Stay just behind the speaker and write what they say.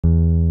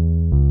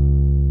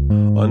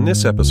On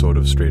this episode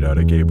of Straight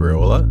Outta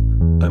Gabriola,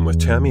 I'm with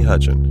Tammy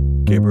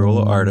Hudgeon,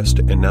 Gabriola artist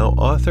and now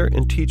author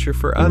and teacher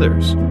for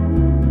others.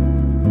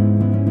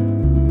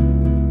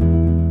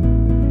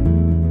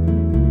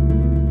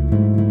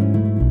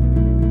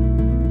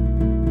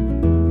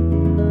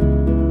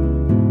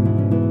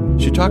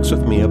 She talks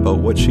with me about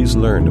what she's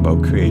learned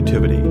about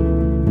creativity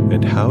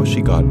and how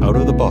she got out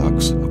of the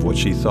box of what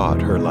she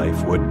thought her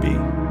life would be.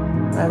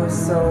 I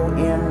was so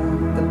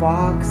in the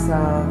box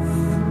of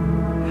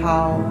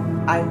how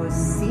I was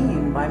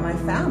seen by my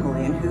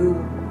family and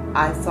who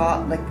I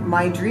thought, like,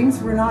 my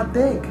dreams were not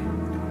big.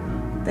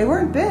 They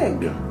weren't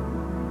big. Yeah.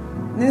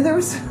 And there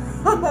was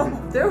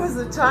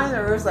a time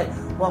where it was like,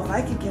 well, if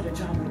I could get a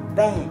job in a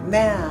bank,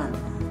 man,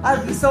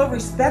 I'd be so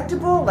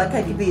respectable, like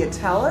I could be a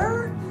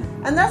teller.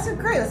 And that's a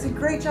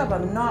great job.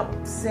 I'm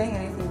not saying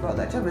anything about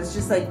that job. It's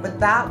just like, but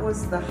that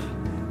was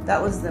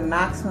the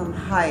maximum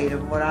height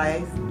of what I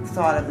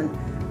thought of,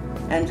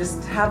 and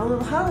just have a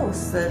little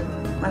house that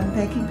I'm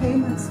making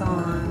payments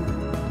on.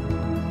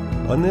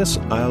 On this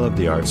Isle of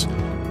the Arts,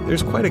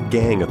 there's quite a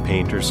gang of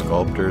painters,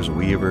 sculptors,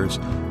 weavers,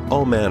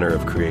 all manner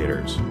of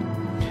creators.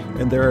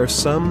 And there are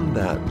some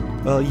that,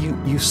 well,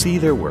 you see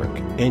their work,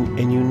 and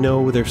you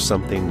know there's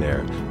something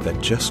there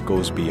that just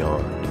goes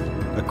beyond.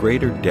 A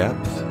greater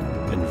depth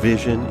and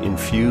vision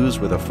infused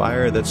with a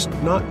fire that's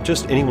not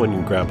just anyone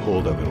can grab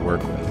hold of and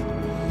work with.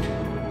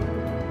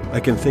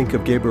 I can think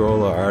of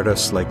Gabriola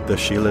artists like the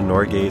Sheila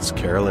Norgates,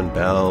 Carolyn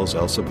Bells,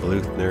 Elsa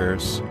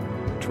Bluthner's,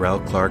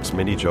 Terrell Clark's,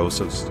 Minnie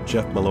Joseph's,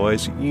 Jeff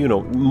Malloy's,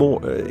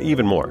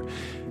 even more.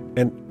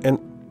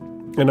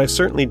 And I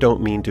certainly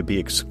don't mean to be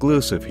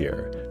exclusive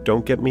here.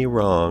 Don't get me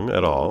wrong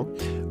at all.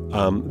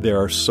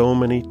 There are so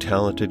many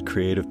talented,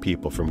 creative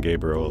people from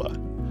Gabriola.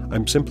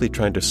 I'm simply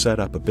trying to set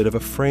up a bit of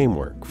a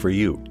framework for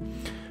you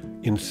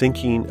in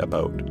thinking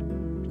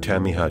about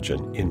Tammy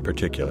Hudgeon in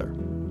particular.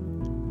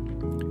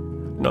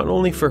 Not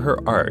only for her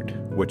art,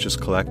 which is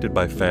collected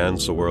by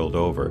fans the world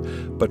over,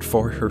 but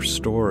for her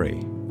story.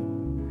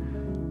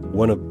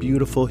 One of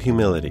beautiful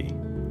humility,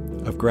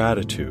 of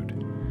gratitude,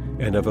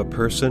 and of a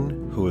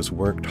person who has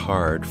worked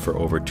hard for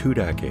over 2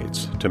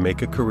 decades to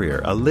make a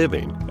career, a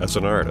living as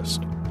an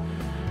artist.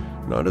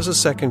 Not as a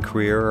second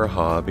career or a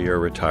hobby or a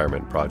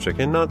retirement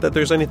project, and not that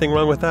there's anything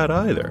wrong with that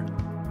either.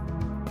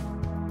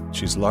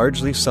 She's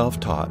largely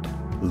self-taught,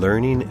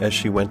 learning as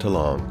she went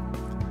along.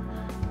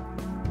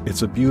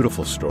 It's a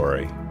beautiful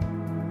story,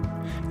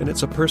 and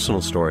it's a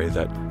personal story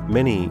that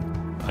many,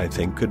 I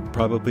think, could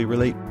probably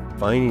relate,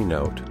 finding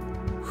out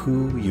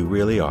who you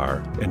really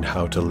are and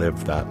how to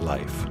live that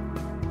life.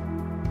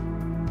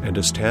 And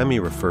as Tammy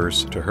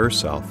refers to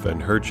herself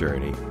and her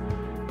journey,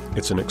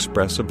 it's an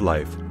expressive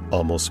life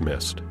almost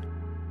missed.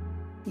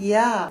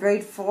 Yeah,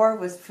 grade 4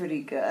 was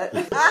pretty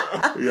good.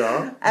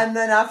 Yeah. And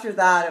then after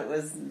that,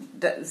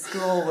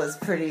 school was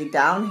pretty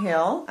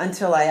downhill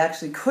until I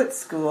actually quit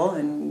school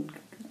and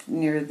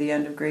near the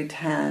end of grade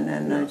 10,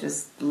 and I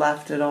just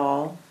left it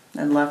all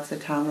and left the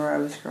town where I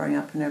was growing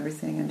up and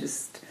everything and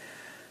just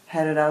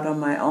headed out on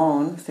my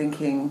own,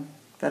 thinking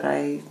that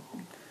I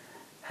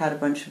had a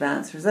bunch of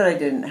answers that I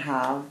didn't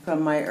have.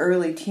 From my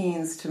early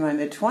teens to my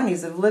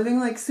mid-20s of living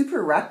like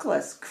super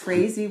reckless,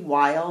 crazy,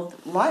 wild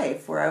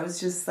life where I was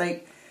just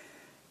like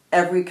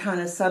every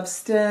kind of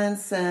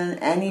substance and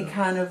any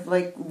kind of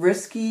like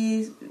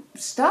risky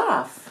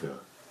stuff. Yeah.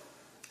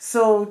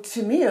 So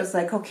to me it was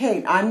like,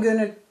 okay, I'm going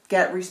to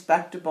get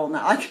respectable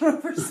now. Like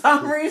for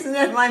some reason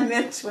in my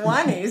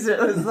mid-20s, it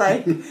was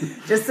like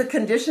just the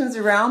conditions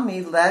around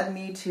me led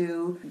me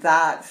to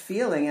that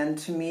feeling. And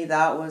to me,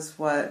 that was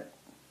what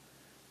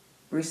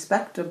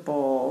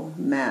respectable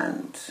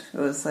meant. It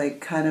was like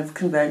kind of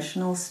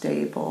conventional,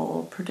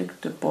 stable,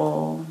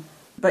 predictable.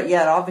 But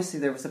yet, obviously,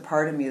 there was a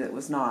part of me that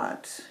was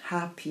not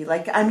happy.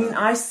 Like, I mean,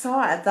 I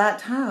saw at that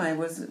time,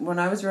 when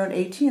I was around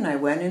 18, I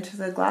went into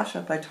the glass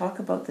shop. I talk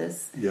about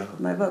this in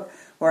my book,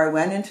 where I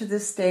went into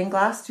this stained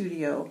glass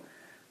studio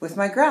with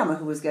my grandma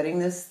who was getting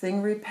this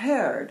thing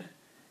repaired.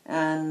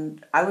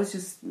 And I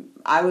was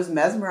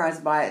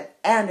mesmerized by it.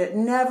 And it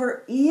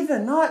never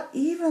not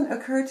even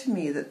occurred to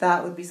me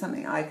that would be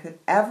something I could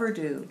ever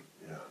do.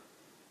 Yeah.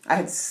 I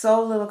had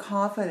so little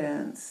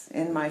confidence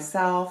in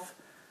myself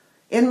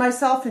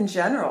in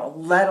general,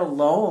 let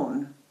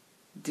alone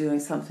doing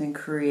something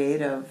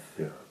creative.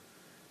 Yeah.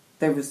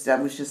 That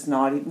was just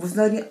not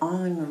even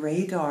on the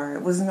radar.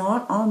 It was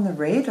not on the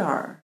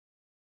radar.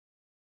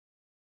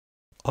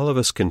 All of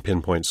us can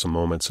pinpoint some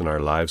moments in our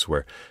lives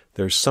where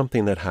there's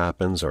something that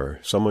happens or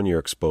someone you're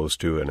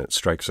exposed to and it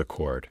strikes a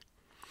chord.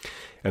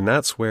 And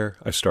that's where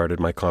I started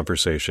my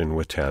conversation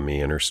with Tammy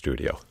in her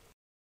studio.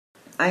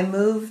 I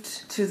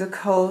moved to the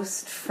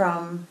coast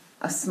from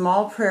a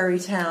small prairie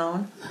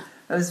town.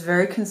 I was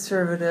very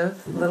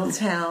conservative, little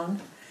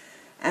town,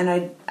 and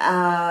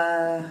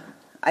I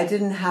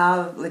didn't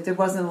have, like, there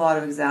wasn't a lot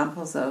of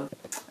examples of,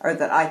 or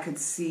that I could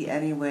see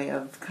anyway,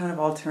 of kind of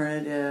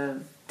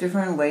alternative,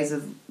 different ways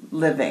of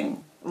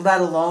living,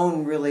 let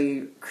alone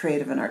really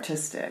creative and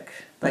artistic,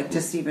 like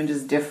just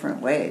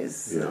different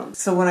ways. Yeah.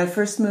 So when I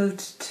first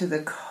moved to the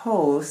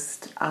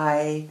coast,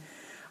 I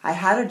I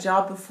had a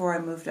job before I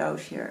moved out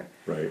here.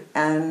 Right.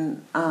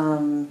 And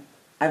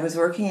I was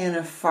working in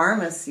a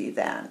pharmacy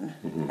then.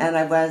 Mm-hmm. And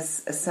I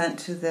was sent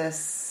to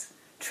this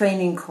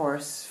training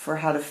course for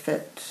how to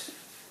fit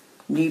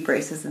knee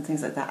braces and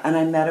things like that. And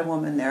I met a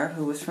woman there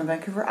who was from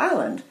Vancouver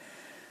Island.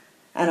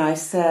 And I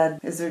said,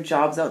 is there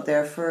jobs out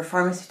there for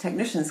pharmacy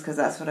technicians? Because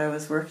that's what I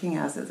was working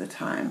as at the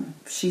time.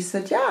 She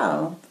said,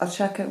 yeah, I'll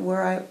check at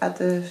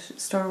the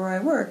store where I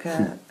work.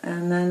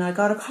 And then I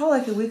got a call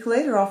like a week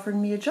later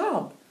offering me a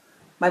job.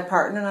 My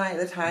partner and I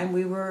at the time,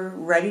 we were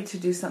ready to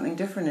do something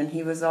different. And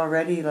he was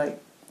already like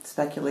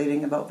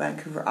speculating about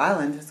Vancouver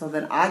Island. So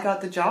then I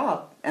got the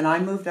job and I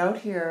moved out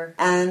here.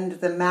 And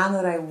the man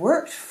that I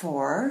worked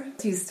for,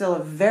 he's still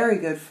a very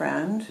good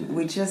friend.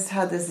 We just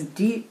had this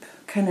deep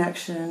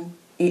connection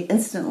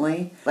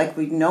instantly, like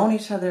we'd known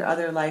each other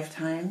other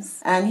lifetimes.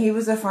 And he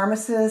was a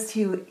pharmacist.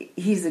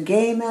 He's a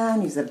gay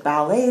man. He's a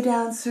ballet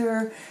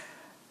dancer,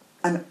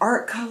 an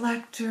art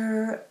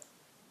collector.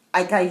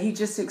 He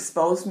just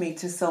exposed me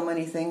to so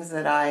many things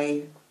that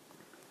I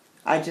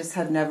just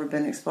had never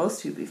been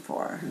exposed to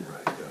before.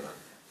 Right, yeah.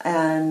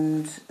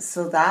 And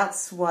so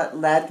that's what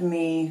led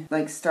me,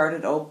 like,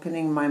 started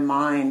opening my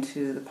mind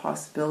to the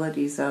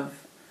possibilities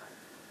of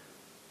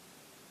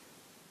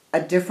a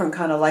different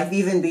kind of life,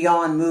 even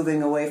beyond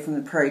moving away from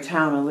the prairie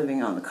town and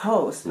living on the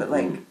coast, but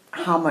like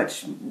how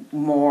much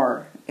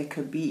more it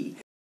could be.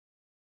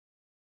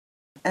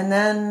 And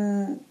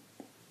then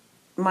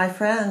my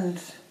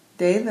friend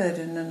David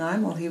in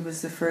Nanaimo, he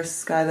was the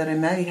first guy that I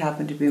met. He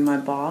happened to be my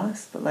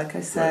boss, but like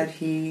I said,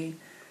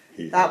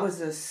 that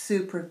was a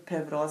super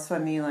pivotal. That's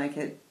what I mean, like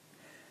it.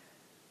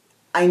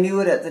 I knew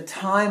it at the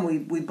time.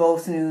 We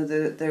both knew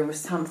that there was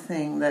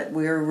something that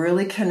we were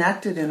really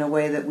connected in a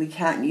way that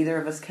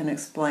neither of us can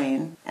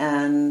explain.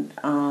 And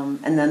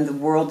then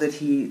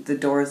the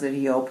doors that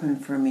he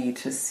opened for me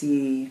to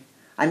see.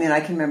 I mean,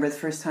 I can remember the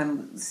first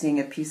time seeing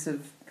a piece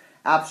of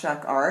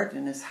abstract art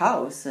in his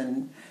house,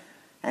 and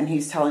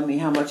he's telling me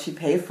how much he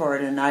paid for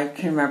it, and I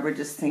can remember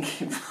just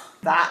thinking,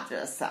 that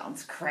just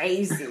sounds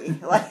crazy,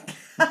 like.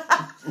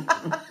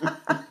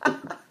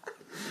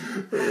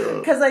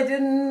 Because I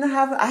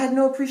had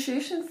no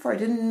appreciation for it. I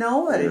didn't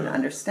know it. I didn't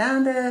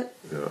understand it.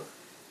 Yeah.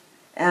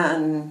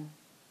 And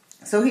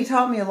so he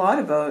taught me a lot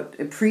about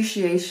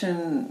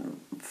appreciation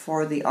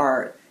for the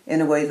art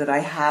in a way that I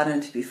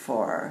hadn't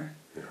before.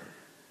 Yeah.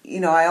 You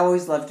know, I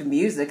always loved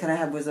music,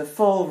 and was a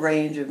full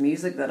range of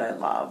music that I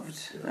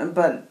loved. Yeah.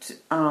 But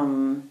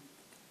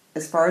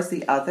as far as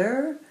the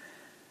other...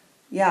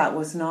 Yeah, it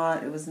was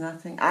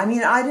nothing. I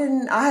mean, I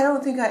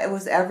don't think I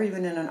was ever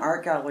even in an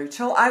art gallery.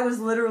 Till I was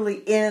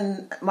literally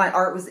my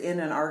art was in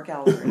an art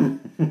gallery.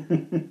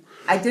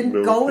 I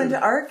didn't go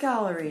into art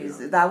galleries.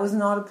 Yeah. That was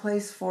not a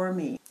place for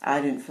me.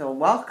 I didn't feel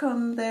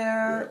welcome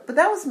there. Yeah. But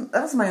that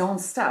was my own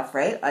stuff,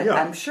 right?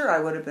 I'm sure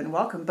I would have been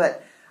welcome.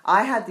 But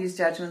I had these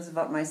judgments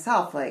about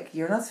myself, like,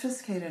 you're not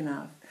sophisticated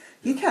enough.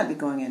 You can't be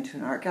going into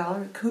an art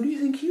gallery. Who do you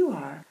think you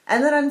are?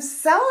 And then I'm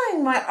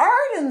selling my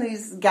art in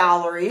these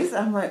galleries.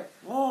 I'm like,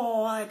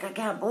 whoa, like, I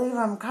can't believe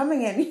I'm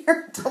coming in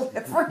here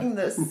delivering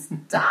this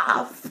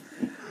stuff.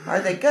 Are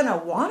they going to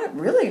want it?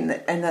 Really?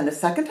 And then the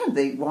second time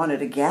they want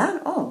it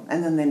again? Oh,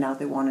 and then now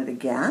they want it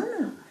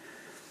again?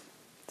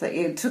 So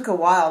it took a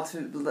while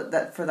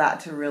for that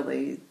to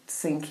really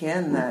sink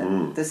in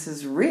that this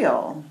is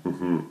real.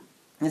 Mm-hmm.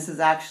 This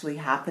is actually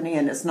happening,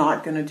 and it's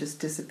not going to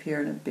just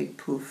disappear in a big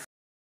poof.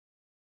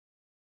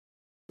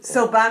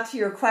 So back to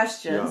your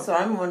question. Yeah. So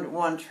I'm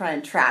one to try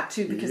and track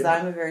too, because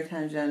I'm a very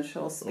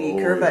tangential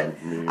speaker. But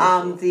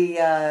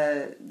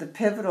the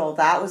pivotal,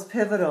 that was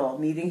pivotal.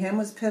 Meeting him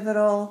was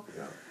pivotal.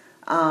 Yeah.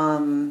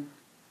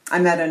 I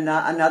met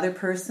another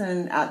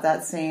person at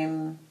that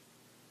same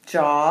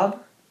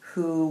job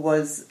who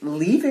was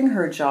leaving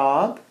her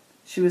job.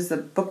 She was the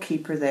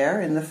bookkeeper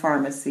there in the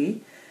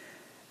pharmacy,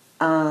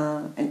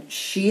 and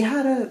she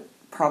had a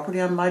property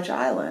on Mudge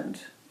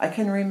Island. I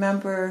can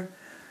remember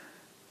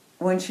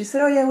when she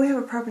said, oh yeah, we have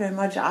a property on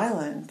Mudge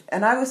Island.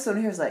 And I was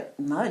sitting here, like,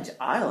 Mudge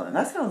Island?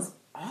 That sounds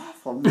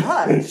awful,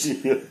 Mudge.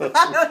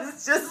 I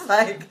was just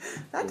like,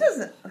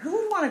 who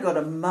would want to go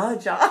to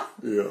Mudge Island?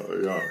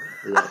 Yeah.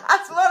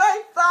 That's what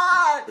I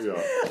thought.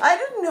 Yeah. I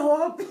didn't know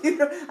how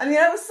beautiful. I mean,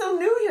 I was so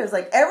new here. It's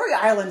like, every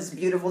island is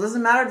beautiful.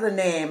 Doesn't matter the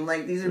name.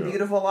 Like, these are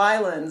beautiful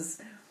islands.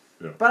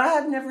 Yeah. But I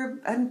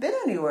hadn't been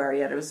anywhere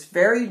yet. It was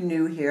very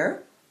new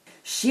here.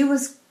 She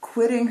was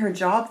quitting her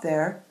job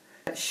there.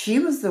 She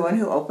was the one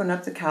who opened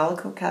up the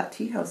Calico Cat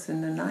Tea House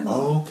in Nanaimo.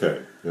 Oh,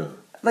 okay, yeah.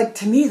 Like,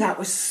 to me, that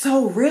was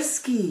so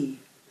risky.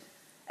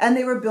 And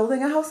they were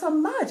building a house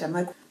on Mudge. I'm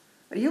like,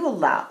 are you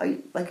allowed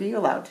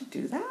to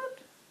do that?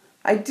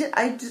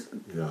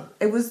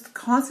 The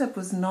concept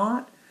was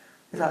not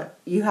that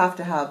you have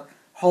to have a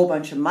whole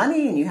bunch of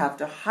money and you have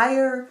to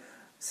hire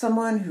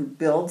someone who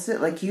builds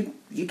it. Like, you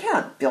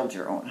can't build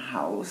your own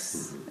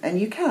house. Mm-hmm. And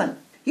you can't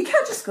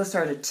just go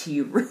start a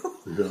tea room.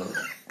 Yeah.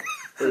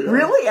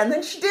 Really? And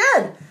then she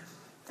did.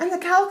 And the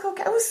Calico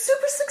Cat was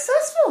super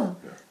successful.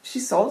 Yeah. She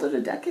sold it a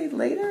decade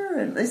later.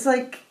 And it's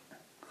like,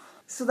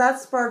 so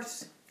that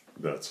sparked...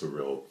 That's a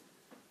real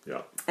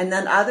Yeah. And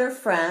then other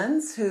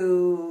friends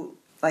who,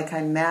 like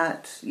I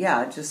met,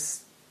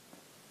 just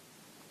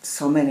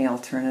so many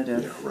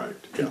alternative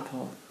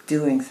people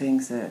doing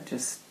things that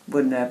just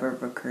would never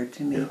have occurred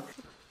to me. Yeah.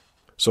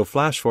 So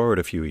flash forward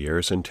a few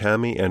years, and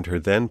Tammy and her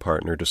then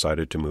partner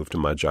decided to move to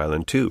Mudge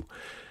Island too,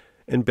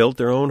 and built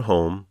their own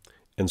home,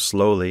 and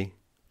slowly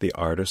the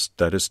artist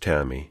that is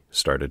Tammy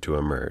started to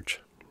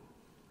emerge.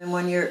 And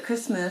one year at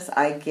Christmas,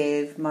 I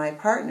gave my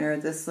partner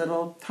this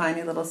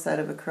tiny little set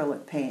of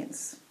acrylic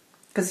paints.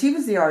 Because he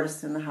was the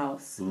artist in the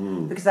house.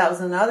 Because that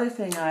was another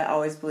thing I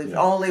always believed.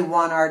 Only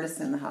one artist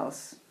in the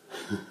house.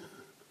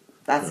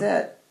 That's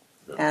it.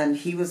 Yeah. And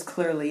he was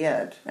clearly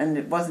it. And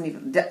it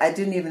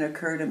didn't even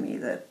occur to me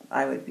that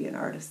I would be an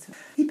artist.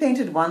 He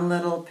painted one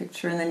little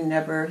picture and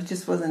then he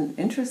just wasn't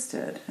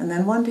interested. And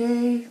then one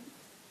day,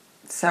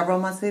 several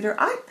months later,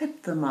 I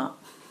picked them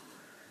up.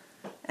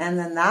 And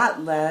then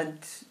that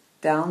led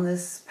down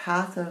this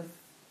path of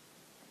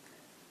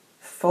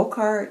folk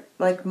art,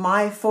 like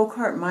my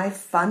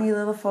funny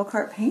little folk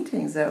art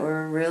paintings that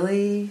were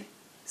really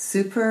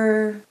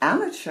super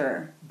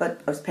amateur.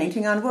 But I was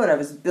painting on wood. I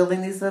was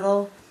building these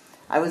little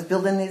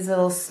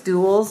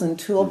stools and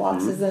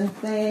toolboxes and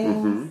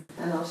things.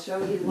 And I'll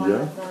show you one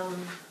of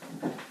them.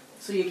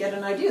 So you get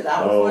an idea.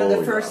 That was one of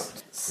the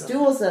first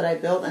stools that I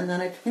built, and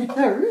then I painted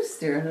a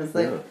rooster, and I was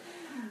like,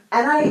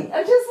 and I just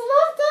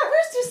loved that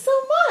rooster so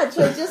much.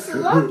 I just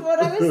loved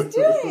what I was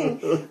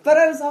doing. But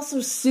I was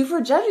also super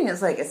judging.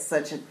 It's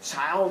such a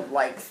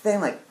childlike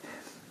thing. Like,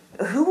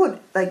 who would,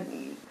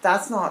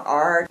 that's not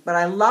art. But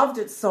I loved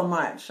it so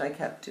much, I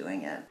kept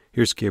doing it.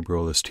 Here's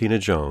Gabriola's Tina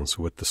Jones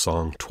with the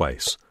song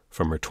Twice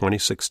from her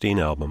 2016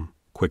 album,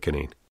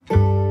 Quickening.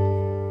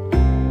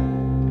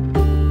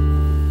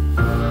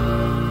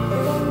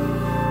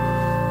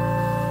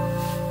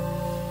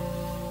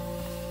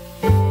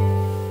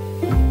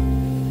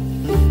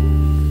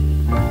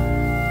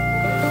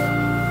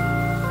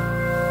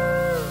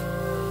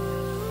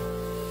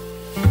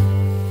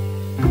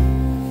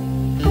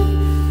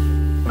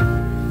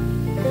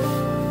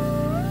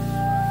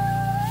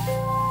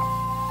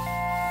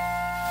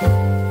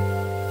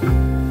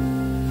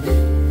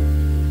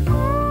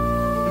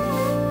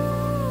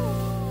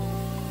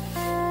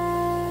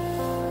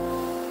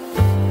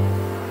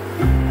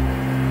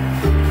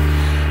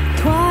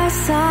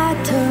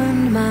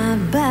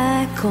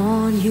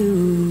 On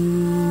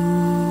you,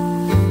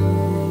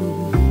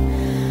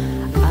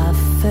 I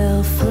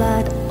fell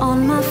flat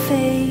on my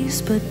face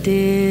but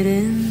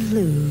didn't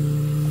lose.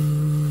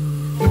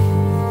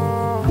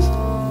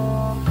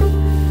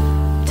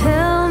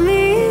 Tell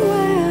me,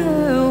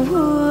 where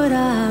would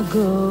I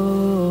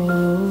go?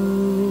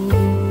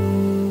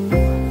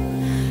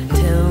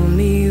 Tell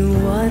me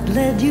what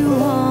led you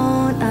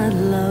on, I'd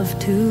love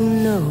to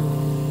know.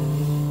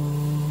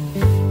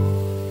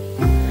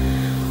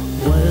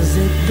 Was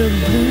it the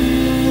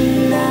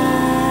blue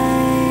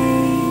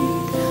night,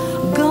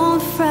 gone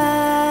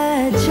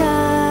fragile?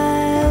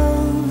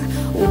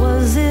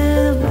 Was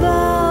it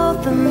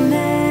about the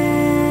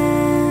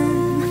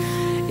man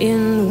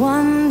in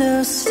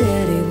wonder,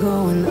 steady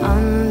going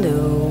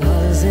under?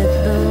 Was it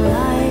the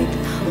light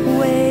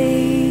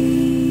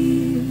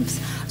waves,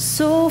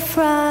 so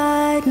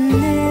frightening?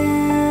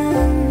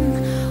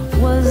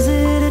 Was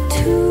it a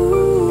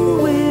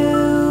two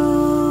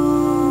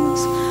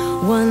wheels,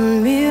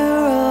 one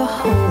mirror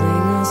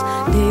holding us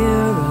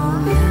dearer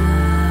now?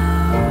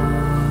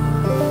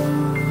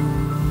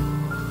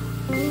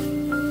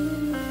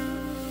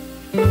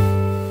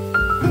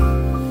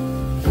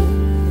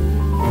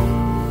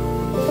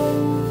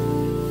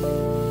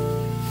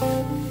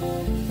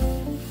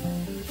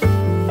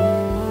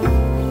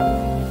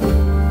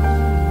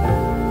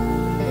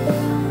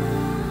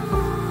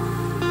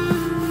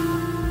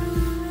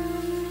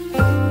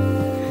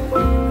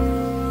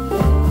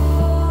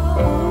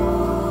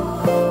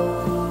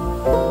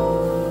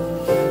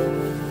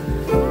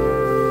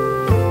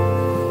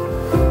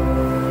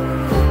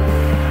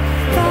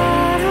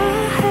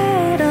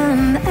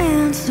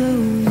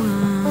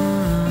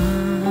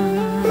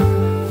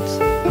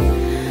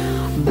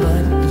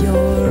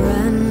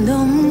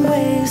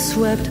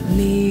 Swept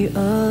me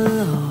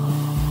along.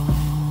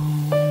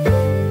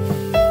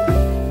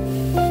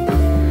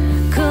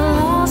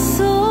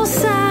 Colossal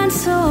sign,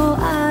 so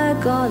I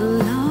got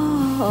lost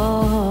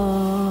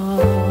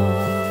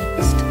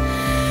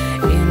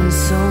in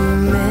so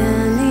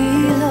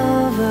many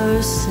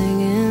lovers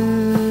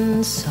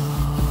singing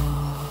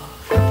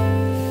soft.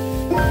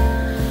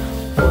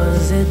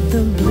 Was it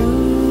the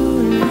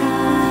blue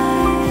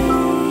night,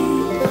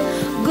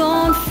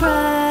 gone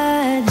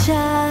fragile?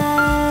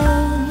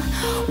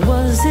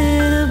 Was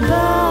it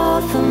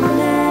about the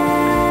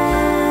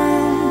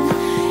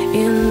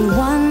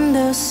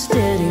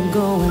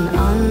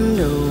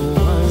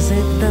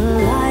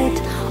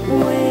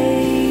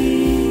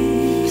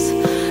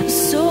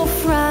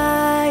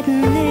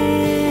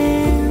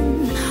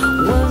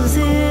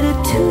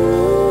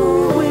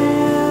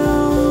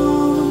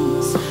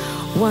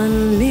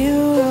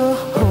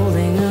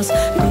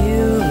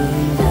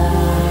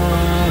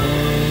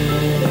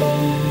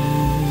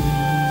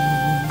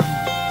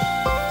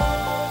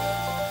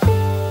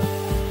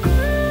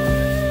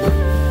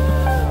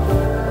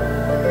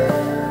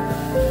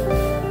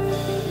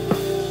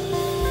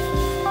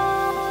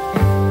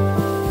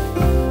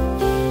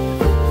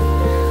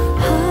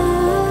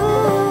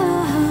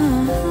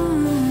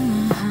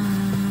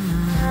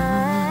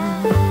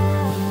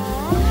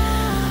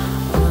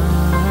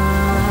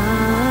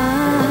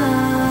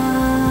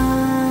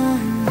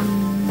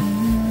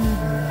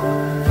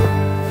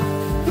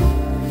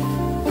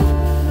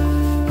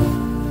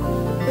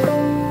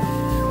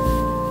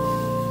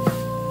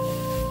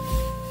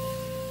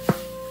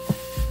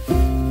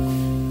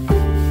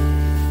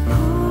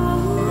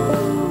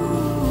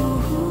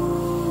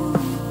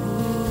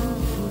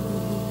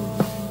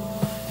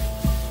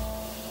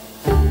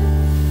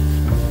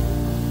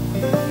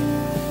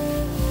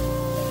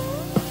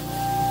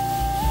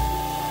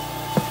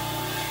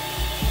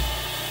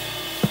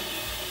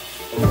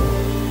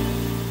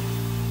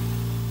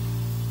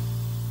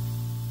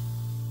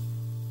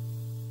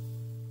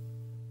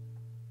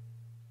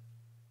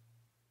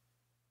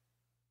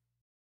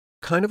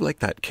Kind of like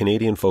that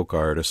Canadian folk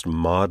artist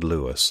Maud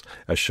Lewis,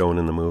 as shown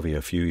in the movie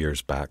a few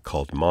years back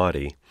called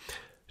Maudie,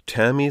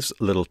 Tammy's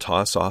little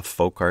toss-off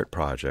folk art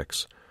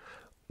projects,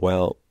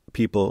 well,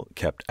 people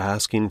kept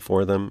asking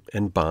for them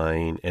and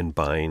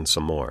buying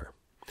some more.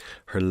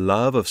 Her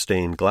love of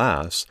stained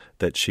glass,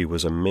 that she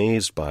was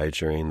amazed by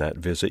during that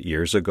visit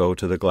years ago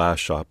to the glass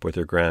shop with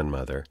her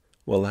grandmother,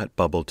 well, that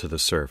bubbled to the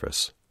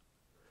surface.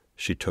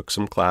 She took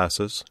some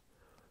classes,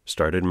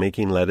 started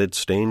making leaded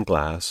stained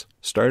glass,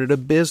 started a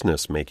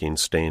business making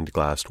stained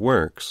glass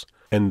works,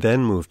 and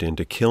then moved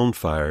into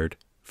kiln-fired,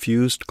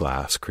 fused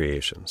glass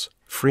creations,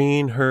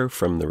 freeing her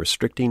from the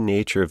restricting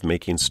nature of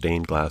making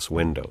stained glass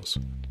windows.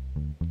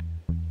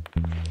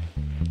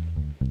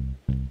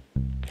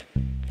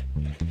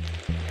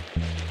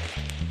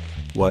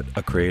 What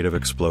a creative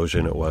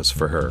explosion it was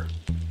for her.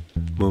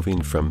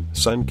 Moving from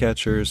sun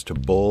catchers to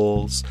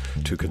bowls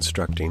to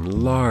constructing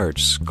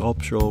large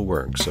sculptural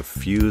works of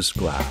fused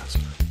glass,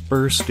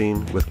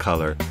 bursting with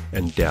color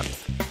and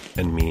depth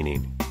and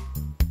meaning.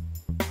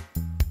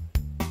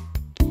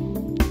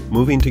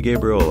 Moving to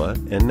Gabriola,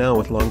 and now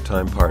with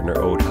longtime partner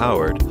Ode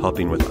Howard,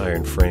 helping with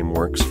iron frame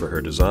works for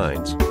her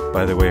designs.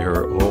 By the way,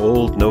 her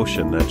old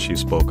notion that she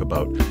spoke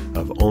about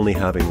of only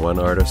having one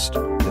artist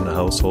in the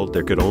household,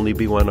 there could only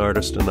be one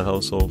artist in the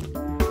household.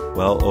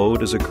 Well,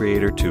 Ode is a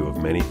creator too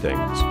of many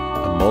things,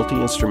 a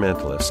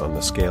multi-instrumentalist on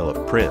the scale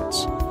of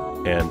Prince,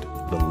 and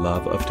the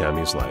love of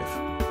Tammy's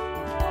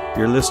life.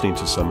 You're listening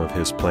to some of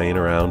his playing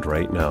around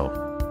right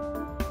now.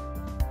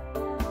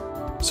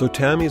 So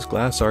Tammy's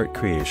glass art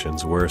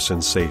creations were a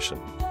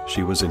sensation.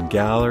 She was in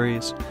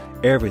galleries,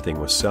 everything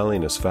was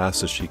selling as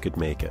fast as she could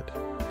make it.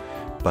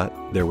 But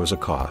there was a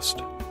cost,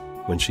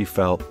 when she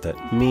felt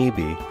that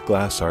maybe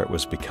glass art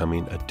was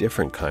becoming a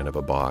different kind of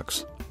a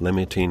box,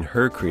 limiting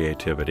her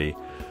creativity,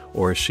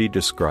 or as she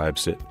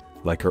describes it,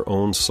 like her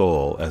own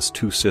soul as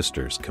two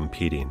sisters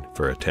competing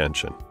for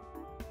attention.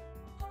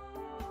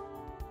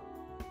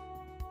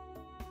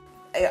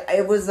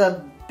 It was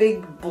a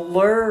big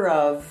blur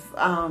of...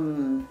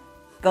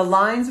 the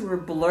lines were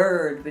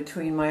blurred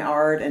between my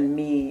art and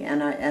me,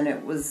 and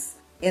it was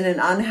in an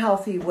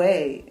unhealthy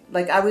way.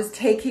 Like I was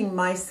taking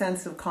my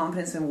sense of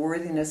competence and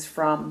worthiness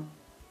from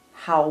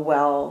how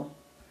well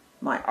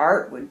my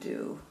art would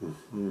do.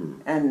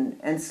 Mm-hmm.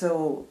 And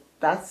so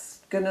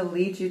that's going to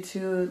lead you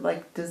to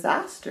like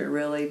disaster,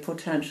 really,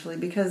 potentially,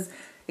 because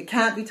it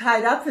can't be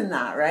tied up in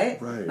that, right?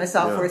 My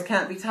self-worth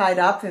can't be tied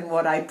up in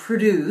what I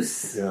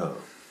produce. Yeah.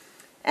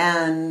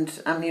 And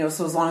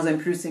so as long as I'm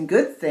producing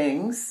good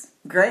things,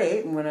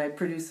 great. And when I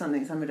produce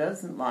something somebody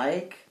doesn't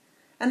like,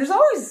 and there's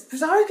always going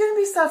to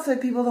be stuff that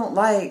people don't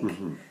like.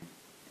 Mm-hmm.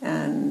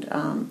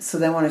 And so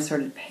then when I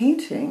started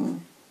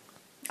painting,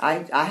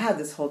 I had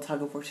this whole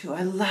tug of war too.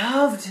 I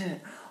loved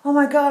it. Oh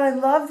my God, I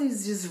love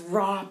these just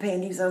raw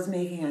paintings I was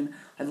making, and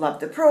I loved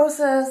the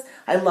process.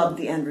 I loved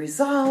the end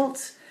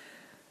result.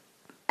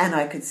 And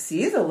I could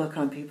see the look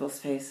on people's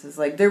faces.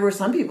 Like there were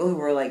some people who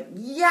were like,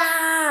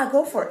 yeah,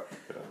 go for it.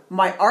 Yeah.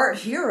 My art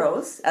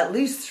heroes, at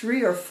least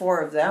 3 or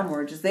 4 of them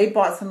were just, they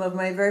bought some of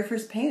my very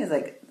first paintings,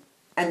 like,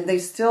 and they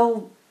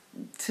still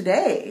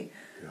today.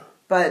 Yeah.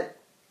 But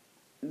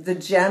the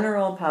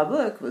general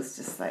public was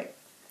just like,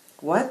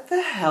 what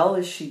the hell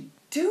is she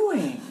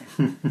doing?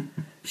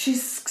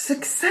 She's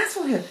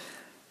successful here.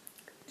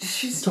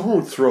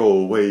 Don't throw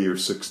away your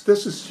success.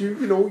 This is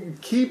you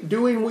keep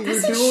doing what you're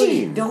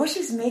doing.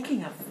 She's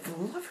making a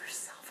fool of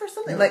herself or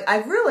something. Yeah. Like I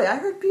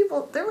heard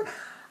people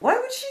why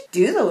would she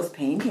do those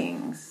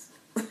paintings?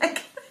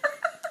 Like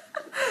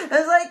I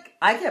was like,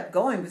 I kept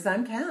going because I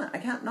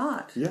can't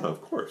not. Yeah,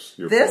 of course.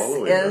 This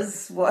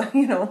is what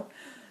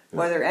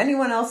whether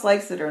anyone else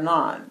likes it or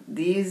not.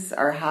 These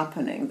are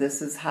happening.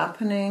 This is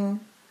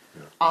happening.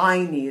 Yeah. I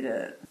need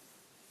it.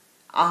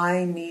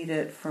 I need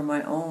it for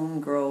my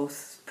own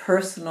growth,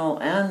 personal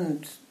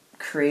and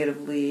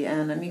creatively,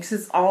 and because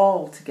it's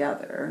all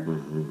together.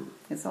 Mm-hmm.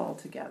 It's all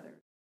together.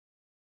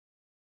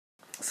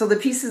 So the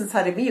pieces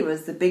inside of me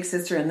was the big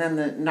sister, and then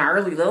the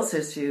gnarly little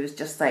sister who was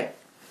just like,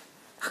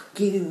 fuck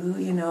you,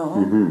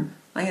 Mm-hmm.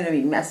 I'm going to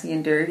be messy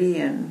and dirty,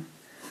 and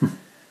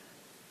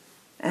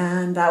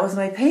and that was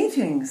my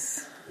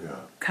paintings. Yeah.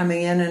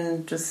 Coming in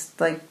and just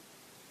like,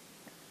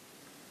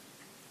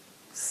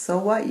 so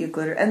what, you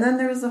glitter? And then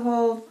there was the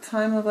whole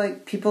time of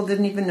like, people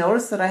didn't even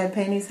notice that I had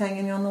paintings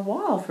hanging on the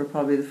wall for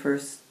probably the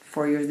first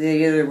 4 years.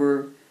 They either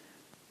were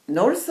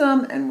noticed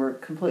them and were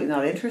completely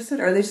not interested,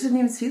 or they just didn't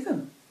even see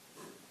them.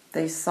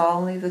 They saw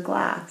only the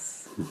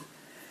glass.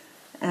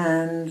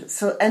 And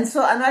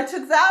I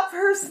took that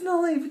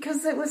personally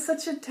because it was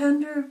such a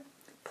tender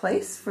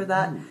place for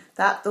that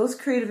those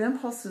creative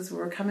impulses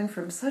were coming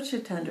from such a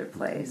tender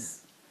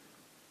place.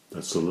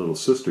 That's the little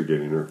sister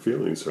getting her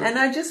feelings hurt. And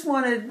I just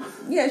wanted,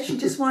 she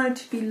just wanted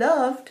to be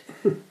loved.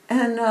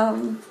 And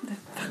the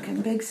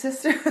fucking big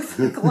sister with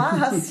the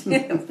glass,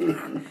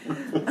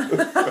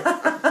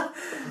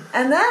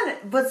 And then,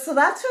 so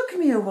that took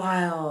me a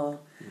while.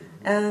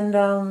 And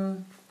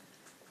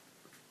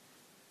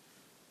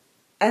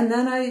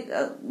then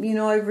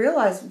I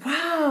realized,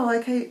 wow,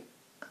 like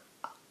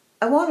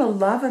I want to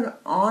love and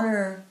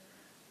honor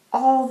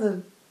all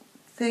the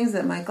things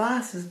that my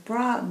glass has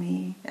brought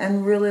me,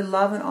 and really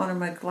love and honor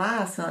my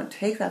glass, and not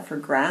take that for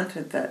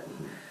granted, that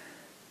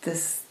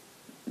this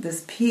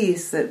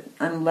piece, that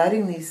I'm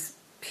letting these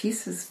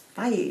pieces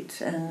fight.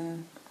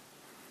 And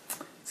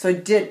so I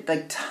did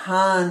like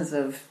tons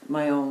of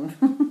my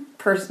own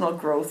personal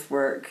growth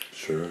work.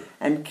 Sure.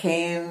 And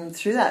came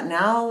through that.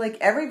 Now, like,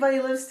 everybody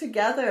lives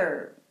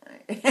together.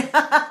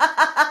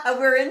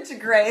 We're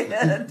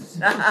integrated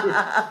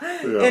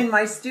in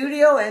my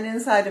studio and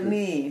inside of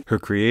me. Her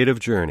creative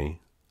journey,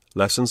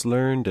 lessons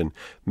learned, and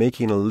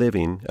making a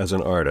living as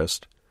an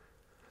artist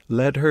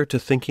led her to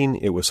thinking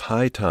it was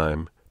high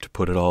time to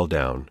put it all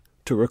down,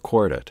 to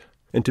record it,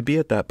 and to be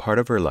at that part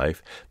of her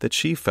life that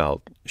she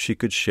felt she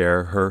could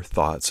share her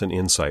thoughts and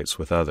insights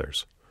with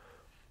others.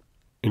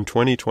 In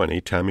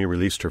 2020, Tammy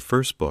released her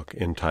first book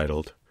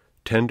entitled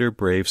Tender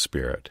Brave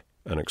Spirit,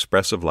 An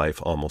Expressive Life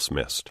Almost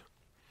Missed.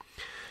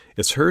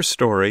 It's her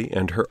story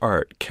and her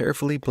art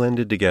carefully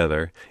blended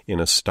together in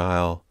a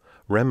style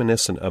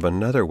reminiscent of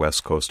another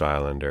West Coast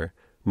Islander,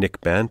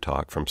 Nick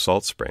Bantock from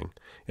Salt Spring,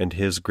 and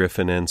his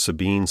Griffin and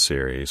Sabine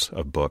series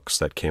of books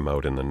that came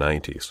out in the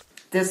 90s.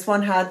 This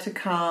one had to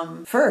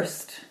come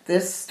first.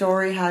 This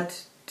story had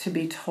to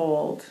be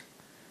told.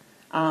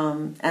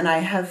 And I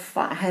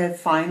had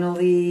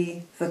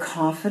finally the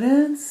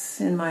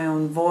confidence in my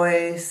own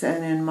voice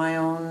and in my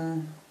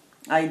own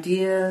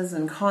ideas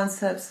and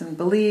concepts and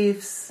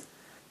beliefs.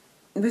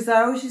 Because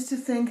I always used to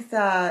think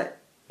that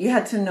you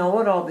had to know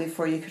it all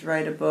before you could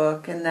write a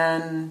book.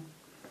 And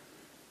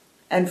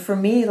for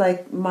me,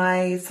 like,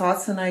 my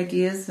thoughts and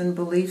ideas and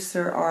beliefs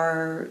they're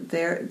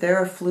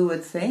a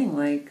fluid thing.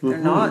 Like, they're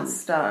not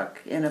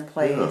stuck in a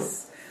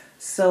place. Yeah.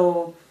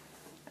 So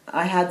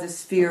I had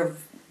this fear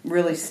of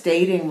really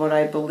stating what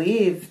I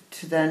believed,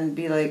 to then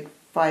be like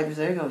 5 years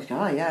later, go,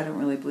 oh yeah, I don't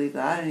really believe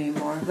that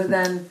anymore. But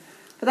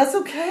that's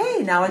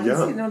okay. Now I can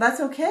see, no, that's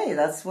okay.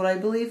 That's what I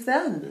believed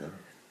then. Yeah.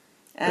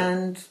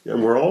 And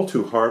we're all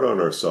too hard on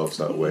ourselves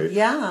that way.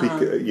 Yeah.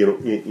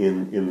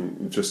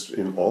 Because,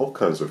 in all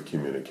kinds of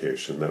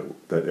communication,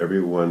 that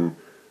everyone,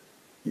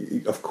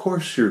 of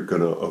course you're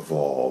going to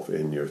evolve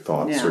and your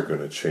thoughts are going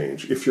to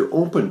change if you're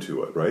open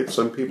to it, right?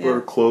 Some people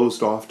are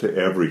closed off to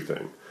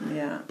everything.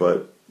 Yeah.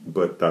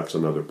 But that's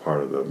another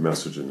part of the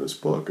message in this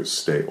book, is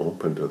stay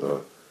open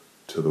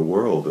to the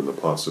world and the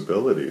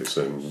possibilities.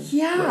 And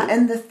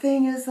and the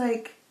thing is,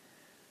 like,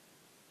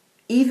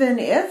 even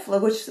if,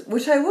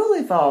 which I will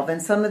evolve,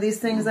 and some of these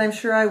things I'm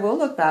sure I will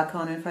look back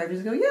on in 5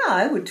 years and go, yeah,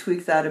 I would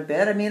tweak that a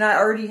bit. I mean, I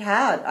already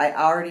have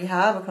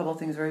a couple of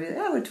things where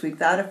I would tweak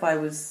that if I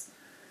was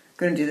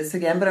going to do this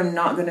again, but I'm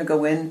not going to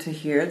go into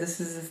here.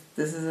 This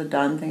is a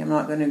done thing. I'm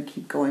not going to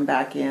keep going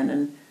back in,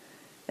 and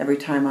every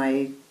time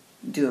I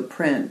do a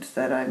print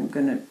that I'm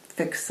going to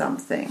fix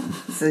something.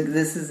 So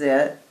this is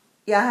it.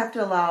 Yeah, I have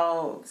to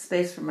allow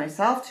space for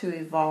myself to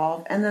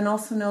evolve, and then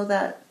also know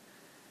that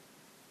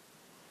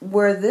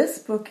where this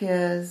book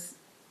is,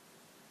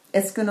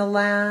 it's going to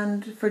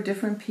land for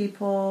different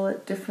people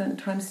at different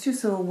times too.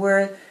 So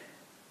where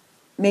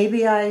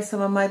maybe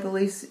some of my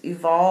beliefs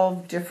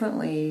evolve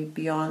differently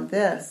beyond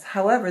this.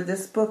 However,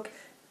 this book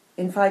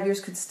in 5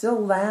 years could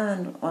still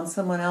land on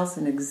someone else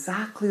in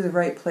exactly the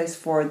right place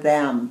for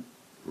them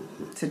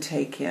to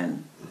take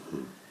in.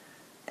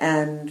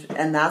 And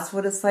that's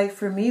what it's like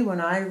for me when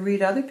I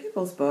read other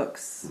people's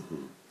books.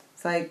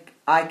 It's like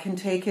I can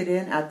take it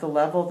in at the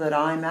level that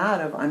I'm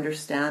at of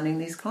understanding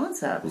these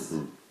concepts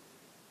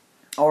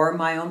or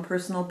my own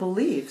personal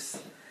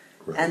beliefs.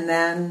 Right. And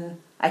then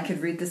I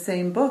could read the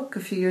same book a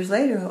few years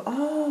later and go,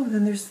 oh,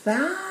 then there's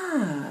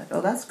that.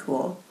 Oh, that's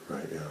cool.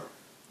 Right, yeah.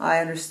 I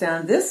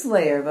understand this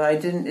layer, but I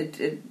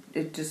didn't,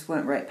 it just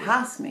went right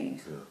past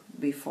me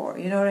before.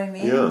 You know what I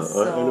mean? Yeah,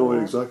 I know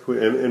it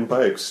exactly. And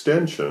by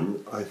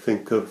extension, I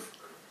think of,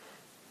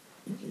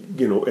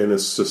 and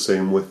it's the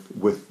same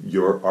with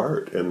your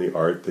art and the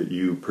art that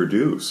you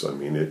produce. I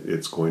mean,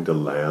 it's going to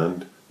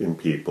land in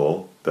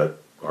people that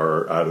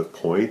are at a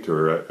point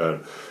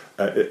or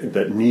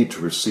that need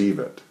to receive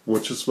it,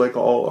 which is like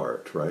all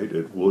art, right?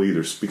 It will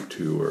either speak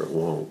to or it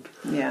won't.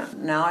 Yeah,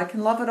 now I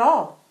can love it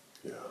all.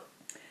 Yeah.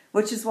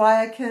 Which is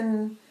why I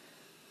can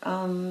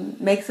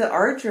make the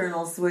art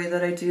journals the way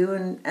that I do,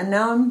 and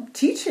now I'm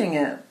teaching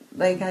it.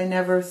 Like, I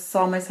never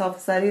saw myself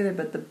as that either,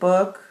 but the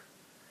book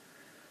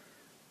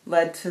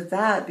led to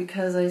that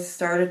because I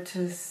started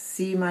to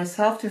see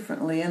myself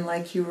differently. And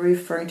like you were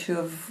referring to,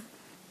 of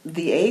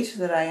the age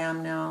that I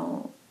am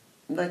now,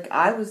 like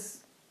I've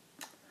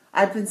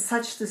been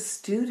such the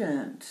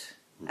student,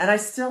 and I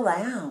still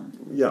am.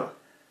 Yeah.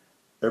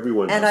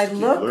 Everyone has and I to keep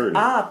look learning,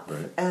 up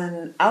right?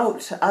 and out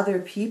to other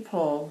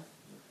people,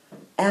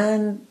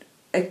 and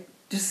I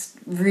just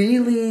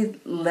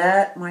really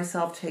let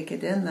myself take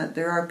it in that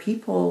there are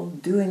people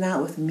doing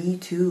that with me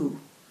too.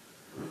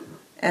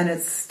 And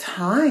it's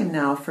time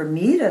now for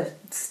me to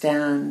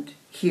stand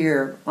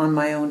here on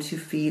my own 2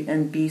 feet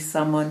and be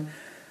someone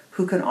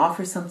who can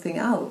offer something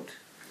out.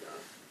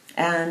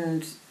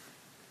 And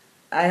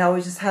I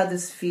always just had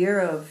this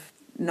fear of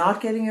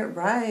not getting it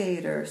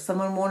right, or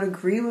someone won't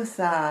agree with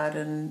that,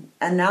 and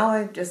now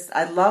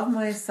I love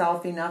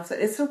myself enough that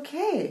it's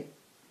okay.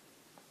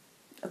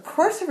 Of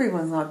course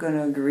everyone's not going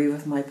to agree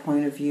with my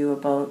point of view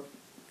about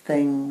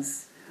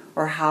things,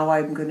 or how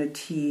I'm going to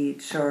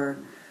teach, or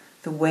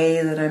the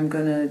way that I'm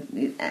going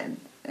to,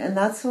 and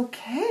that's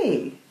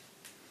okay.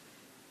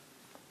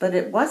 But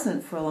it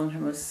wasn't for a long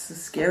time. It was a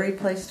scary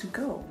place to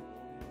go.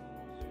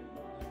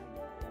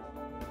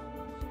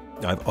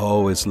 I've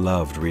always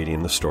loved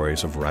reading the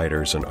stories of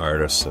writers and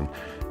artists and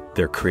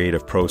their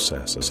creative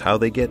processes, how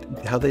they get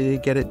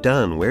it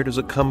done, where does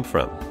it come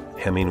from?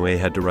 Hemingway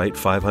had to write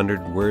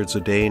 500 words a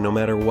day no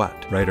matter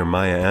what. Writer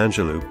Maya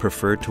Angelou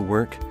preferred to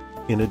work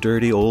in a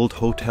dirty old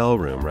hotel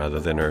room rather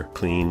than her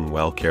clean,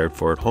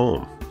 well-cared-for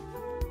home.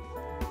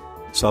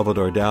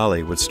 Salvador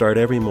Dali would start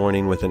every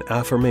morning with an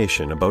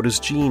affirmation about his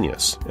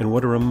genius and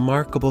what a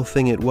remarkable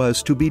thing it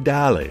was to be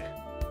Dali,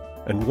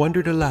 and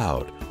wondered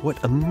aloud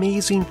what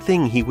amazing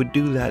thing he would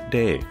do that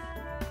day.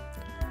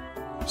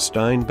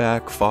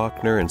 Steinbeck,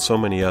 Faulkner, and so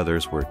many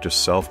others were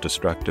just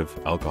self-destructive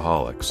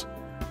alcoholics.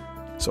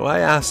 So I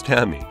asked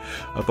Tammy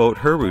about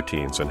her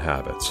routines and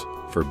habits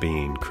for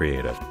being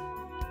creative.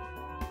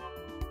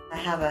 I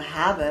have a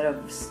habit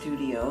of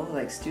studio.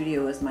 Like,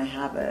 studio is my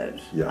habit.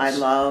 Yes. I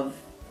love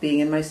being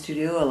in my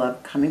studio. I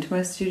love coming to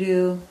my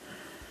studio.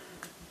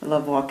 I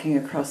love walking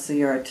across the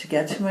yard to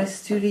get to my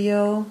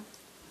studio.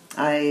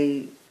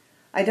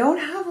 I don't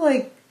have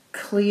like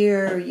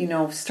clear,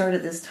 start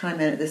at this time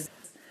and at this.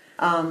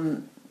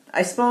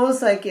 I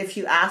suppose like if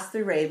you ask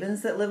the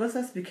ravens that live with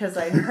us, because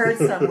I heard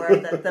somewhere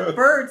that the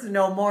birds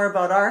know more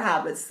about our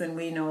habits than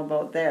we know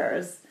about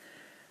theirs.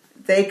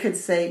 They could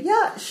say,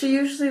 yeah, she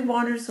usually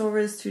wanders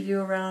over the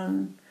studio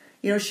around,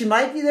 she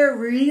might be there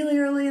really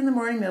early in the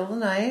morning, middle of the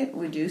night.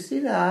 We do see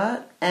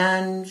that.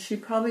 And she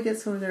probably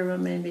gets over there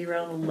maybe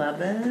around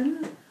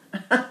 11.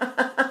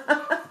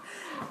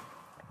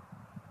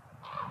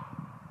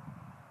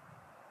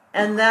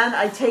 And then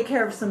I take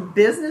care of some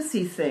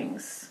businessy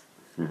things.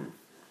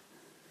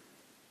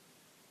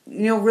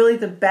 Really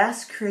the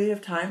best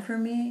creative time for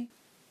me,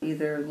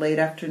 either late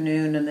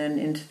afternoon and then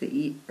into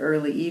the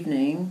early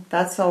evening.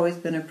 That's always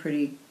been a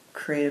pretty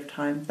creative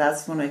time.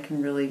 That's when I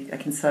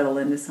can settle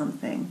into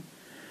something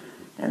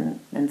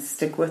and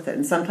stick with it.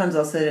 And sometimes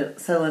I'll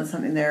settle into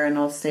something there and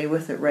I'll stay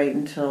with it right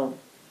until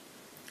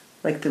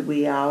like the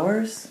wee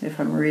hours if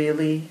I'm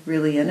really,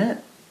 really in it.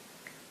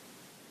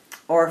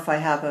 Or if I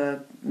have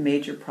a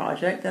major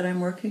project that I'm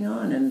working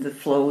on and the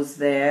flow's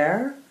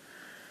there.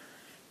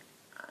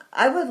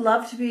 I would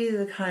love to be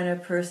the kind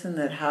of person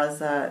that has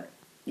that,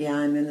 yeah,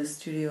 I'm in the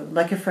studio.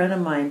 Like a friend of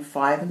mine,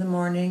 5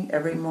 in,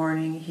 every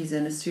morning he's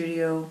in a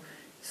studio.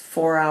 He's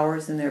 4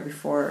 hours in there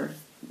before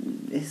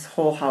his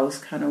whole house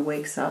kind of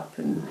wakes up,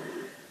 and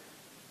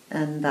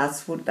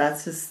that's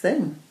his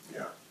thing.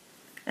 Yeah.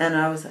 And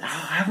I was,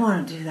 I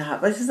want to do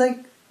that. But it's just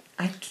like,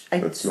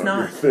 That's not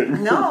your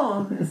thing.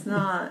 No, it's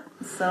not.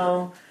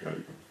 So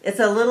it's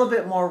a little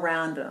bit more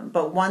random.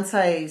 But once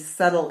I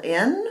settle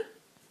in,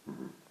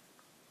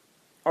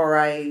 or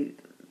I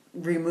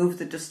remove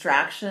the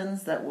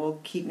distractions that will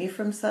keep me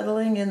from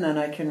settling in, then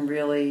I can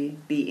really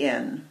be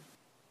in.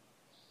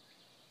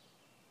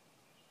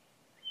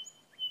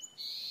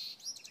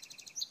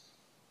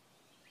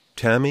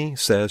 Tammy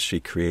says she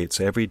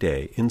creates every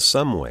day in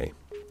some way.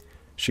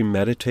 She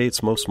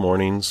meditates most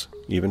mornings,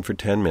 even for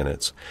 10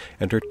 minutes,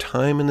 and her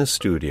time in the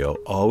studio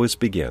always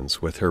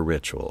begins with her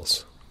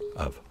rituals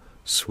of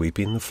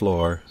sweeping the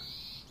floor,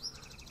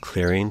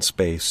 clearing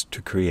space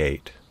to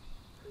create,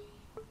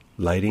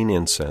 lighting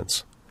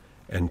incense,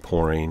 and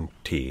pouring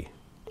tea.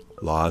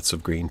 Lots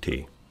of green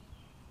tea.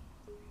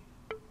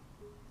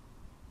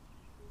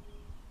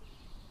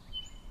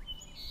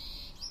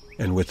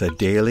 And with a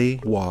daily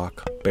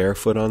walk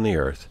barefoot on the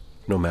earth,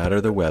 no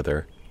matter the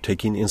weather,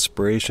 taking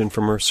inspiration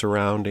from her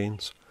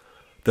surroundings,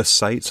 the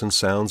sights and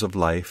sounds of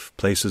life,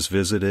 places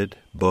visited,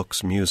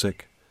 books,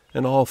 music,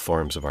 and all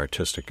forms of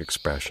artistic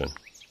expression.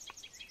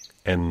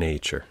 And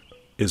nature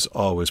is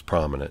always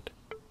prominent.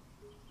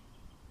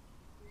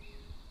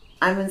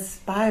 I'm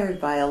inspired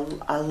by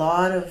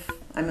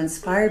I'm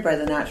inspired by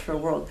the natural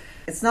world.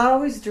 It's not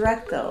always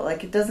direct though.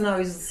 Like, it doesn't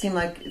always seem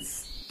like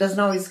doesn't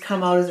always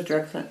come out as a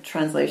direct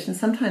translation.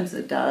 Sometimes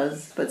it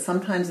does, but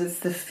sometimes it's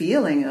the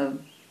feeling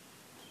of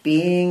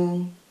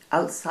being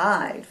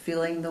outside,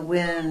 feeling the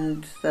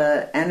wind,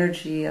 the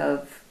energy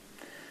of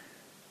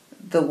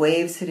the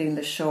waves hitting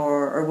the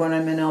shore, or when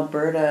I'm in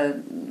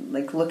Alberta,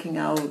 like looking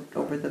out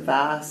over the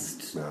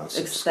vast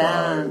Massive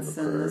expanse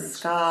sky and the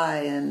sky,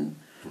 and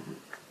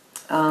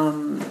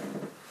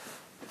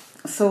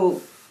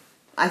so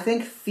I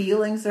think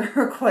feelings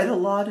are quite a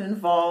lot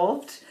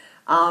involved.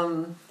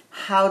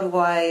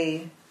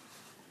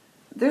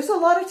 There's a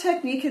lot of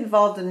technique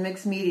involved in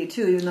mixed media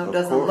too, even though it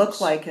doesn't look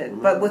like it.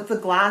 Mm-hmm. But with the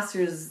glass,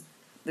 there's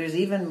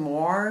even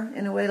more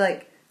in a way.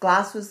 Like,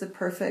 glass was the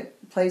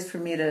perfect place for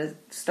me to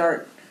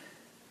start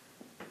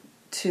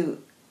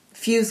to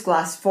fuse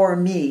glass for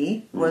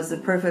me, was the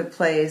perfect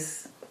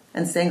place,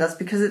 and stained glass,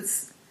 because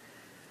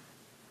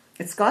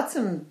it's got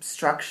some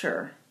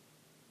structure.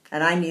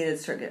 And I needed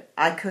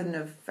I couldn't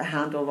have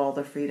handled all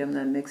the freedom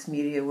that mixed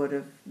media would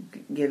have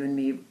given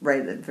me right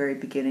at the very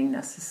beginning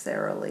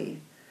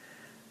necessarily.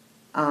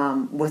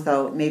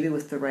 Maybe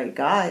with the right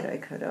guide, I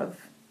could have.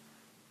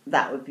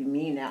 That would be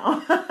me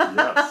now.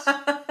 Yes.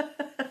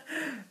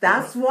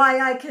 That's why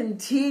I can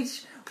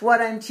teach what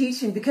I'm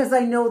teaching, because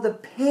I know the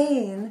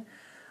pain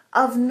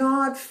of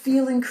not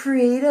feeling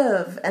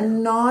creative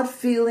and not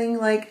feeling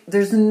like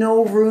there's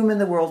no room in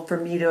the world for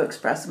me to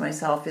express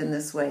myself in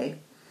this way.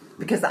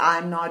 Because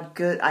I'm not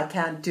good, I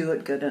can't do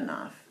it good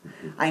enough.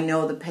 I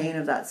know the pain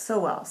of that so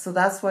well. So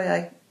that's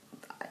why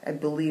I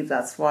believe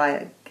that's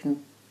why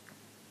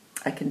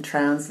I can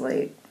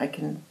translate. I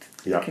can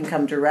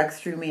come direct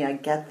through me. I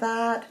get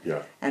that.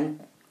 Yeah. And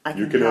I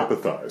can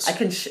empathize.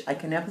 I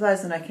can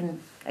empathize, and I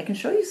can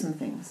show you some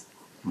things.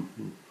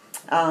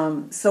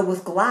 So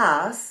with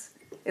glass,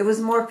 it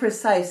was more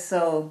precise.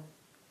 So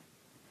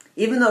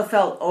even though it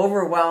felt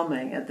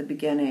overwhelming at the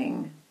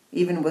beginning,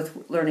 even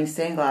with learning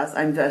stained glass,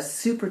 I'm a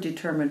super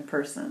determined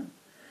person.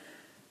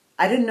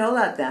 I didn't know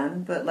that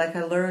then, but like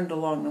I learned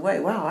along the way,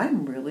 wow,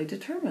 I'm really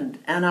determined.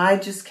 And I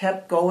just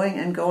kept going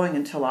and going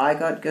until I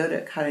got good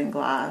at cutting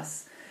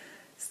glass,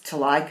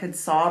 till I could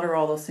solder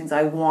all those things.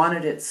 I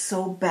wanted it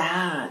so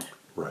bad.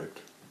 Right.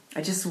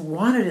 I just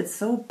wanted it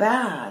so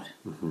bad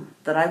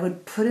that I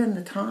would put in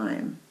the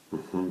time.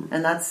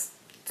 And that's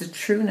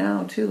true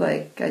now too.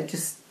 Like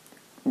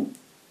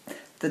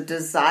the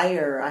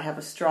desire, I have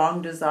a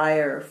strong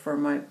desire for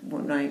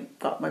when I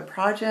got my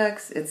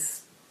projects,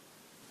 it's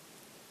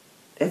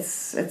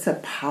a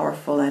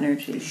powerful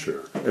energy.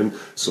 Sure. And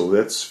so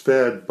that's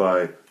fed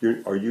by,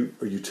 are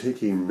you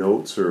taking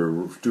notes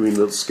or doing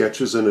little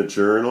sketches in a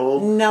journal?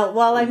 No,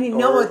 well, I mean,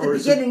 no, at the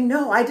beginning,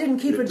 no, I didn't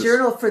keep a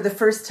journal for the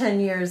first 10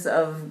 years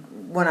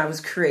of when I was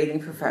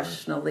creating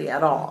professionally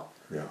at all.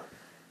 Yeah.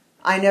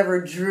 I never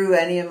drew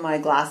any of my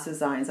glass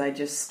designs. I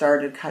just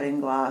started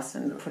cutting glass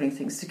and putting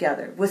things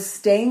together. With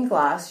stained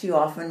glass, you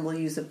often will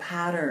use a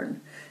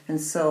pattern. And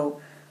so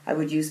I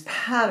would use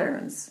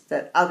patterns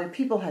that other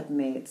people had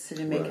made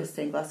to make a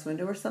stained glass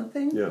window or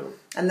something. Yeah.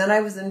 And then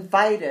I was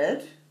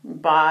invited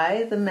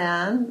by the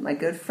man, my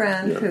good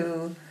friend,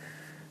 who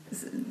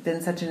has been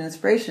such an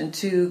inspiration,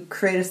 to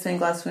create a stained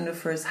glass window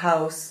for his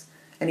house.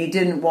 And he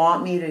didn't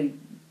want me to...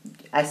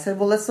 I said,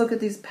 well, let's look at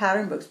these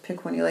pattern books.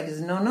 Pick one you like. He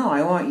said, no,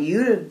 I want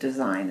you to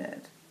design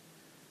it.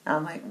 And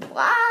I'm like,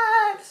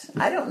 what?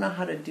 I don't know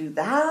how to do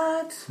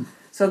that.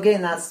 So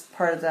again, that's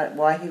part of that,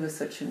 why he was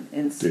such an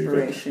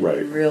inspiration. David,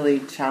 right. He really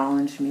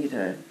challenged me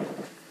to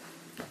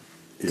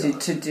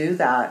do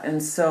that.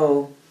 And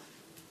so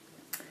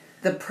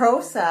the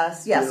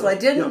process, so I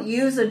didn't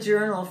use a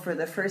journal for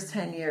the first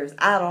 10 years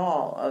at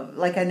all.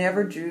 I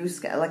never drew,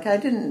 I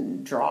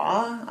didn't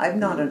draw. I'm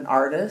not an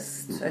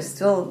artist. I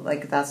still,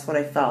 that's what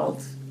I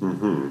felt.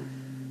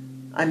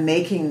 I'm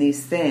making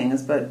these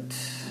things, but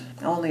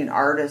only an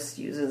artist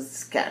uses a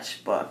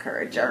sketchbook or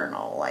a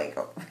journal,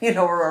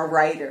 or a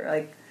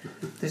writer.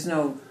 There's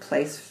no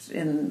place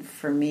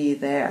for me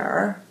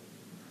there.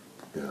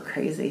 Yeah.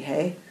 Crazy,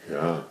 hey?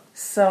 Yeah.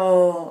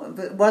 So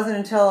it wasn't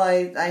until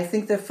I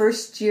think the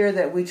first year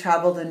that we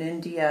traveled in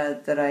India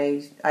that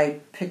I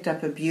picked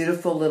up a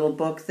beautiful little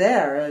book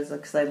there,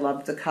 because I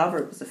loved the cover.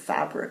 It was a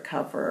fabric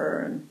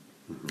cover,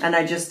 and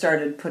I just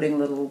started putting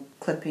little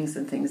clippings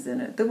and things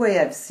in it. The way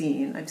I've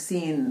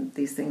seen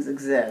these things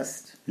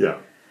exist. Yeah,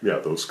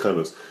 those kind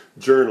of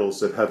journals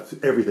that have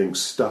everything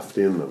stuffed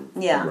in them.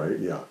 Yeah. Right,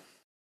 yeah.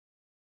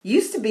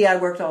 Used to be I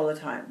worked all the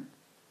time.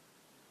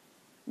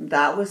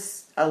 That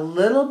was a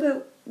little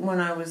bit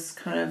when I was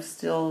kind of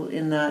still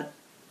in that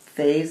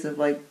phase of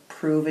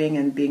proving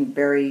and being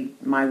very,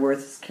 my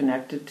worth is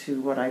connected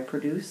to what I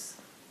produce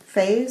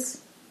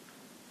phase,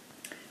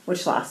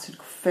 which lasted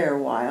a fair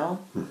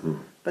while.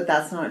 But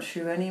that's not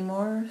true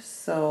anymore.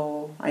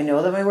 So I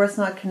know that my worth's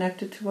not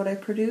connected to what I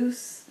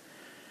produce.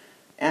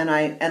 And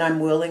I'm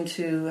willing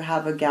to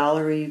have a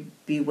gallery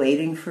be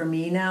waiting for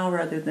me now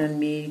rather than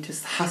me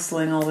just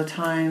hustling all the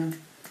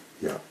time.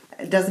 Yeah.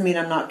 It doesn't mean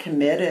I'm not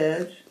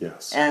committed.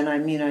 Yes. And I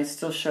mean, I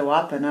still show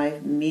up and I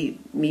meet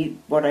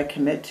what I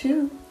commit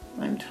to.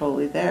 I'm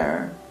totally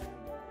there.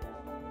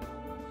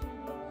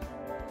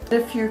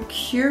 If you're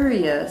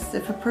curious,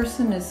 if a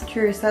person is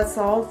curious, that's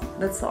all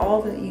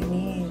that you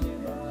need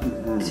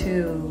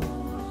to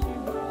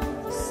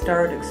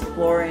start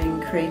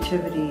exploring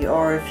creativity.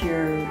 Or if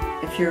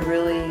you're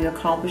really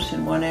accomplished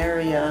in one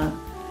area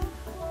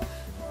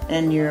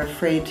and you're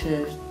afraid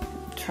to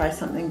try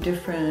something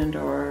different,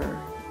 or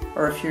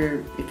if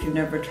you've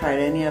never tried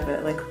any of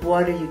it,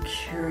 what are you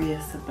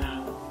curious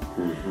about?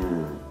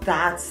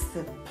 That's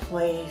the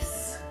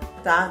place.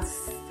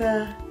 That's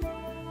the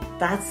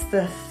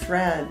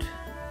thread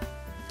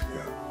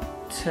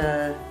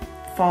to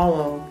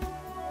follow,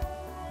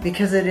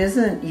 because it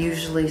isn't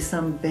usually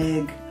some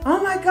big,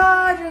 oh my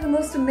God, you're the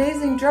most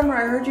amazing drummer.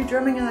 I heard you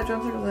drumming in that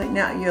drum circle.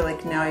 Now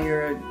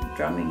you're a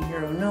drumming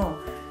hero. No,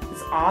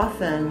 it's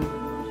often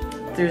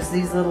there's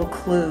these little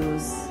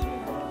clues,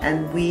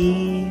 and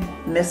we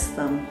miss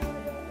them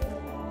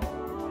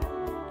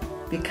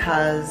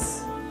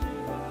because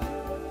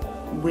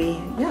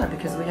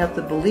because we have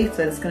the belief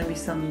that it's going to be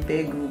some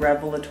big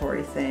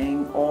revelatory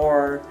thing,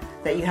 or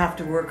that you have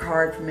to work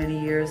hard for many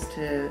years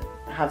to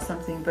have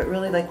something. But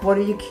really, like, what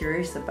are you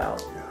curious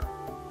about?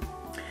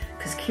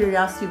 Because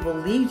curiosity will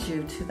lead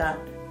you to that.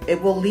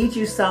 It will lead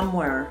you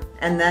somewhere,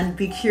 and then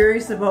be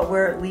curious about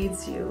where it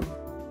leads you.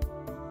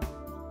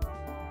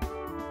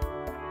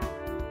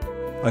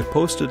 I've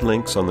posted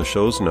links on the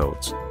show's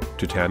notes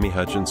to Tammy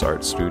Hudgeon's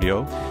art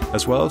studio,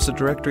 as well as a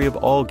directory of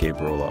all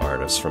Gabriola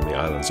artists from the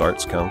Island's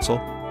Arts Council.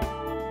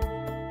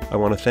 I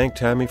want to thank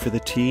Tammy for the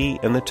tea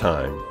and the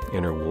time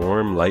in her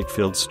warm,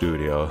 light-filled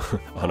studio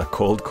on a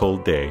cold,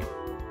 cold day.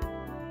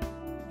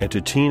 And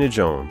to Tina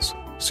Jones,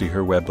 see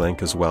her web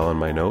link as well in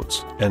my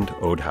notes, and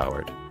Ode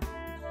Howard.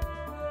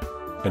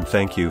 And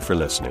thank you for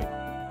listening.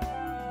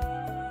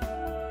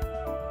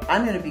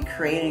 I'm going to be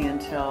creating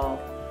until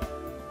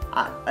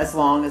as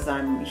long as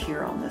I'm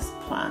here on this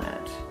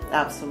planet.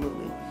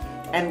 Absolutely.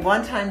 And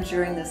one time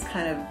during this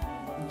kind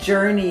of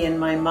journey in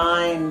my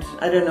mind,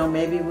 I don't know,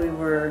 maybe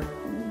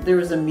there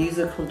was a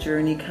musical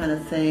journey kind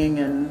of thing,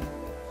 and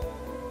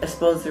I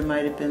suppose there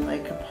might have been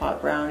like a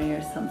pot brownie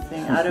or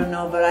something. I don't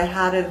know, but I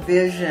had a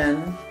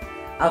vision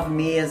of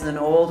me as an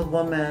old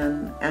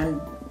woman,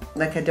 and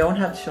like, I don't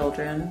have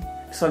children,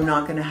 so I'm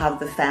not going to have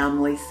the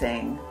family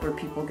thing where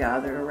people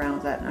gather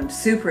around that. And I'm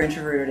super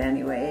introverted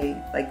anyway.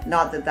 Like,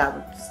 not that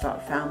would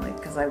stop family,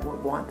 because I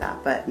would want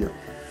that, but yeah.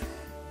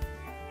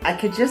 I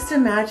could just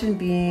imagine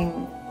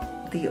being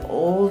the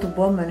old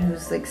woman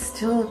who's like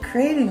still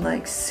creating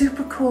like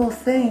super cool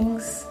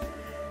things,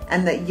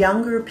 and that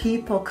younger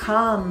people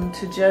come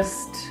to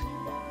just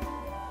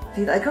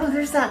be like, oh,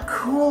 there's that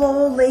cool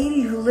old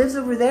lady who lives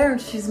over there,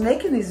 and she's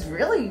making these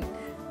really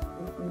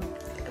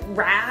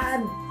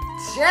rad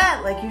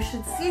shit, like, you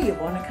should see, you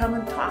want to come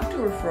and talk to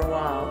her for a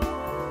while.